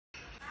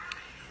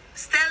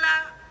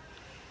Stella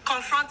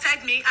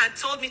confronted me and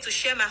told me to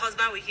share my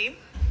husband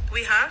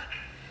with her.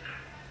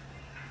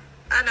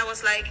 And I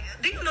was like,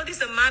 do you know this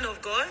is a man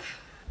of God?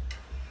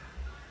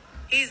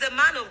 He's the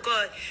man of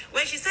God.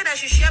 When she said I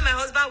should share my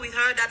husband with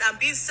her, that I'm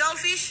being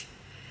selfish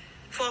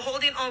for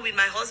holding on with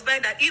my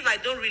husband, that if I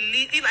don't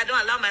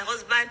allow my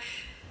husband,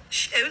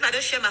 if I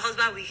don't share my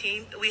husband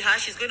with her,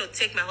 she's going to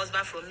take my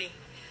husband from me.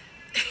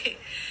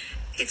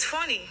 It's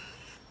funny.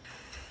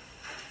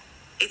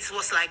 It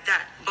was like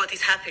that, but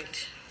it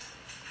happened.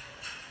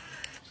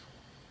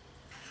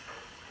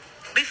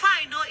 Before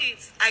I know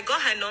it, I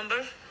got her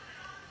number.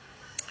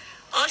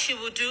 All she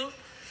would do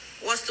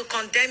was to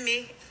condemn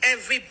me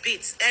every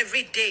bit,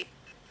 every day.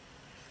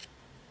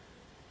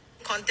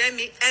 Condemn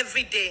me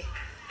every day.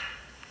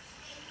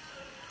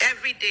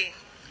 Every day.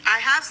 I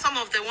have some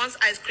of the ones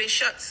I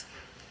screenshot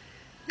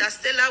that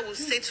Stella would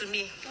say to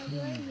me.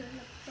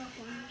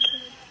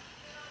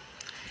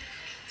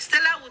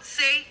 Stella would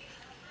say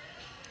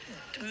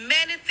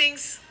many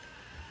things,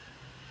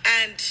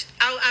 and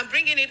I'm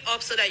bringing it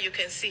up so that you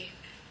can see.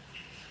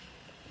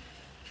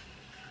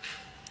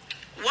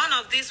 One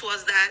of these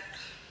was that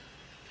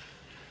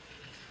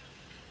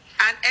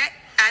an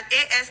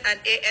AS and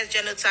AS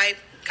genotype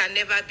can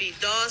never be,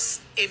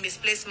 thus a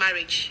misplaced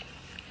marriage.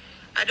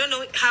 I don't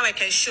know how I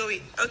can show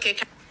it. Okay.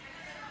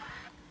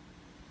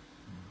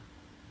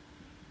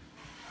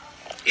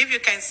 If you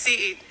can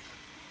see it,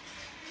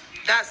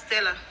 that's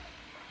Stella.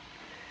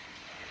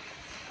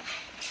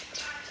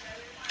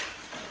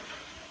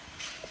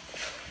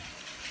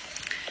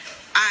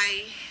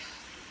 I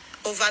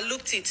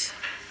overlooked it.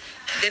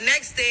 The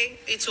next day,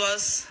 it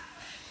was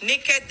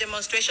naked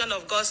demonstration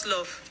of God's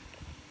love.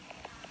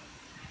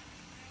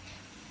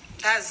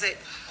 That's it.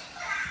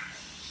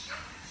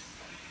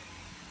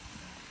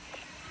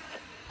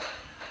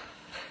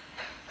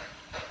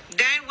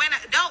 Then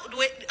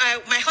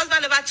my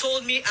husband never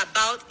told me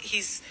about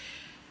his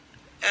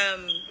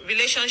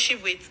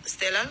relationship with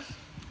Stella.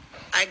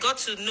 I got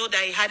to know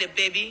that he had a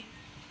baby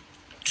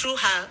through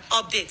her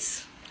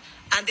updates.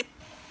 And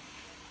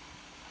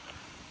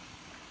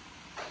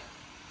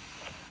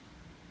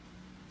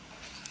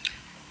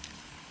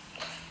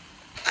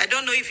I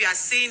don't know if you are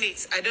seeing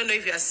it. I don't know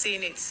if you are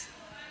seeing it.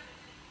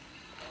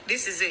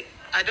 This is it.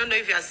 I don't know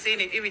if you are seeing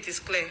it, if it is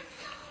clear.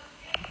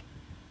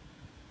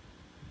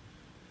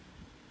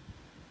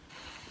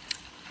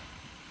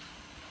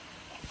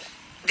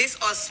 This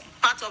was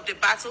part of the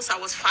battles I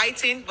was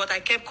fighting, but I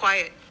kept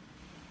quiet.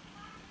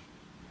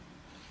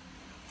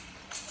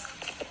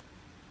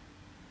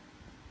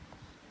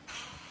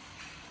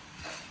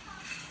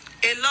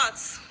 A lot.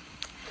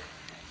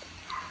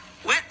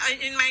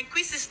 In my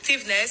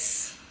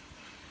inquisitiveness,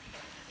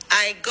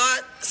 I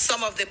got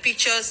some of the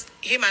pictures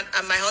him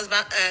and my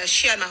husband,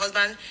 she and my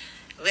husband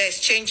were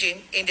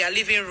exchanging in their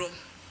living room.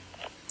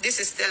 This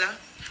is Stella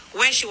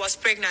when she was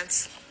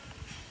pregnant.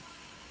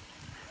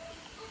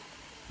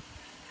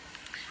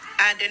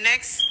 And the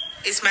next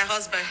is my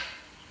husband.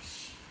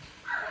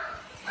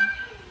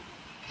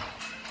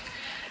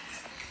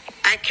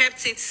 I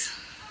kept it.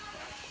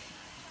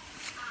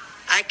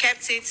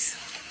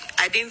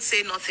 I didn't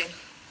say nothing.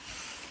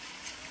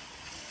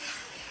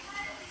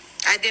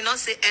 I did not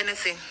say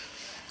anything.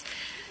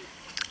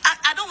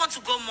 I don't want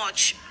to go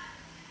much.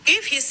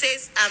 If he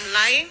says I'm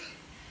lying,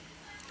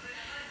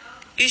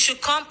 he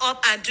should come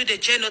up and do the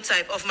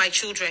genotype of my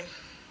children.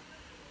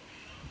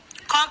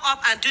 Come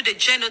up and do the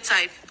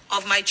genotype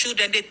of my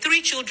children. The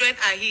 3 children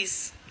are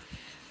his.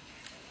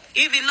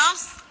 If he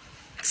loves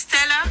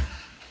Stella,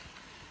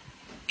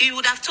 he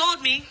would have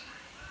told me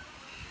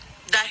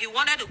that he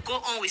wanted to go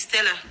on with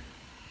Stella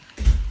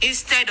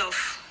instead of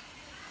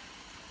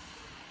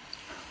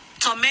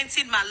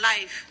tormenting my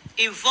life,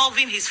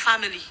 involving his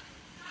family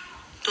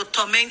to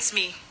torment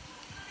me.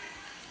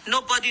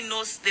 Nobody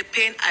knows the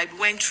pain I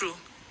went through.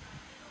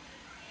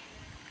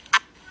 I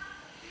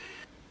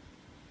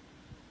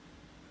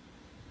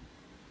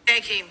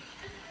beg him.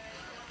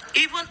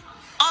 Even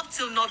up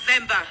till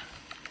November,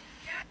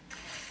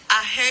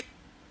 I had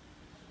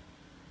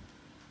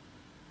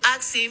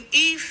asked him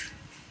if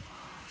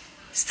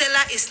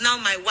Stella is now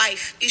my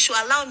wife, he should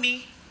allow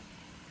me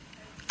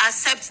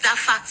accept that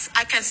fact.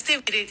 I can stay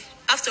with it.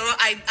 After all,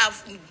 I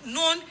have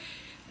known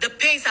the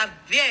pains I've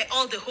bear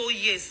all the whole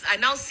years. I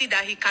now see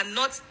that he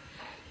cannot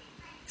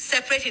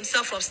separate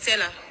himself from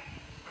Stella,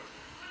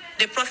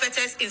 the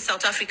prophetess in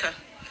South Africa.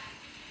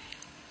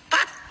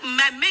 But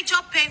my major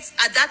pains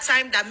at that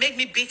time that made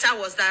me bitter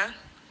was that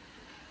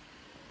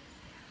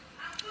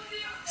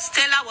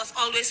Stella was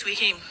always with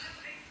him.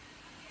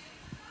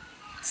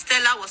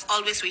 Stella was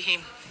always with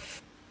him.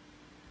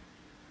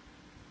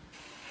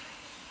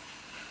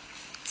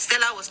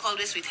 Stella was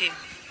always with him.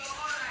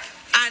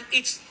 And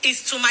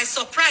it's to my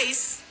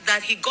surprise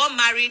that he got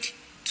married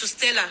to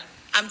Stella.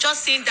 I'm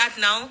just seeing that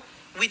now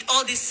with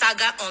all this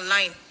saga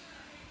online.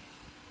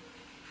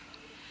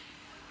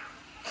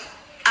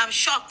 I'm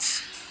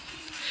shocked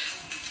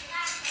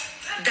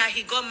that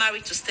he got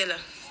married to Stella.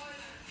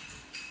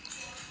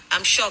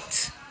 I'm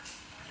shocked.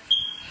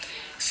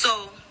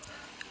 So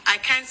I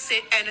can't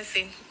say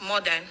anything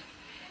more than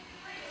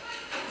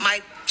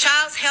My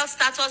child's health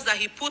status that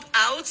he put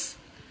out,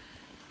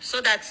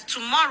 so that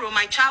tomorrow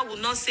my child will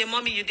not say,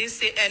 Mommy, you didn't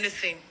say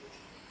anything.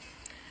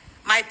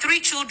 My 3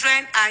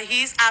 children are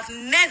his. I've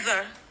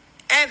never,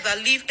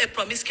 ever lived a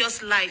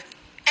promiscuous life.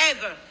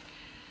 Ever.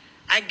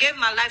 I gave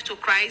my life to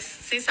Christ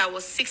since I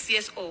was 6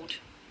 years old.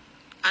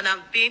 And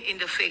I've been in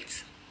the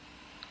faith.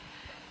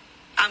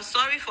 I'm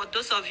sorry for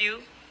those of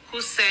you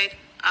who said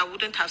I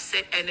wouldn't have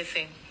said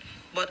anything.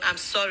 But I'm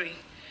sorry.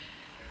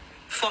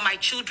 For my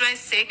children's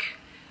sake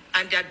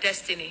and their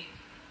destiny.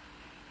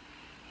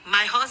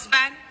 My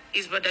husband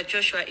is Brother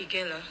Joshua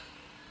Iginla.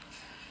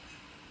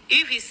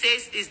 If he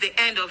says it's the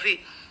end of it,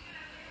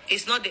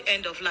 it's not the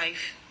end of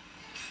life.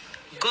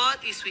 God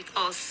is with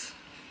us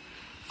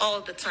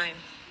all the time.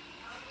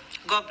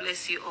 God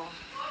bless you all.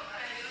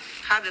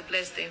 Have a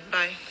blessed day.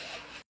 Bye.